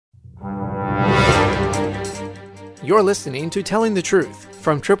You're listening to Telling the Truth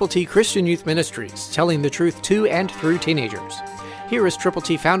from Triple T Christian Youth Ministries, telling the truth to and through teenagers. Here is Triple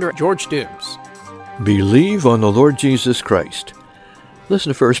T founder George Dooms. Believe on the Lord Jesus Christ.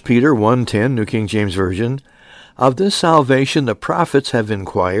 Listen to 1 Peter 1:10, New King James Version. Of this salvation the prophets have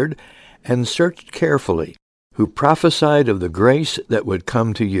inquired and searched carefully, who prophesied of the grace that would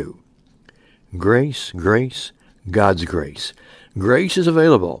come to you. Grace, grace, God's grace. Grace is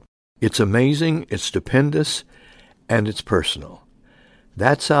available. It's amazing, it's stupendous, and it's personal.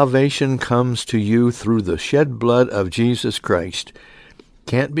 That salvation comes to you through the shed blood of Jesus Christ,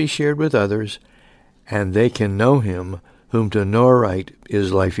 can't be shared with others, and they can know him, whom to know aright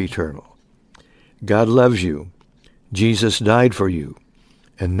is life eternal. God loves you. Jesus died for you.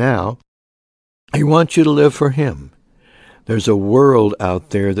 And now, he wants you to live for him. There's a world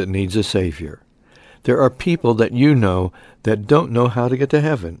out there that needs a Savior. There are people that you know that don't know how to get to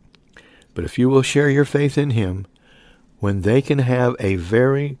heaven. But if you will share your faith in him, when they can have a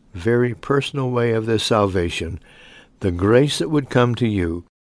very, very personal way of this salvation, the grace that would come to you,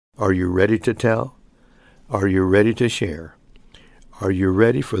 are you ready to tell? Are you ready to share? Are you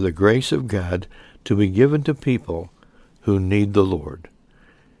ready for the grace of God to be given to people who need the Lord?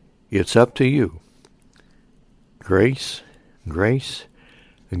 It's up to you. Grace, grace,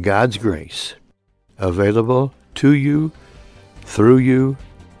 God's grace, available to you, through you,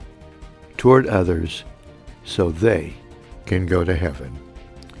 toward others, so they can go to heaven.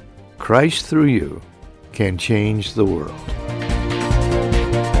 Christ through you can change the world.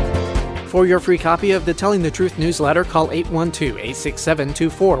 For your free copy of the Telling the Truth newsletter, call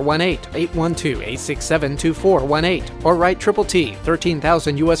 812-867-2418, 812-867-2418, or write Triple T,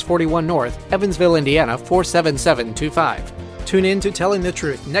 13,000 U.S. 41 North, Evansville, Indiana, 47725. Tune in to Telling the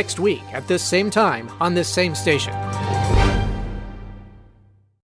Truth next week at this same time on this same station.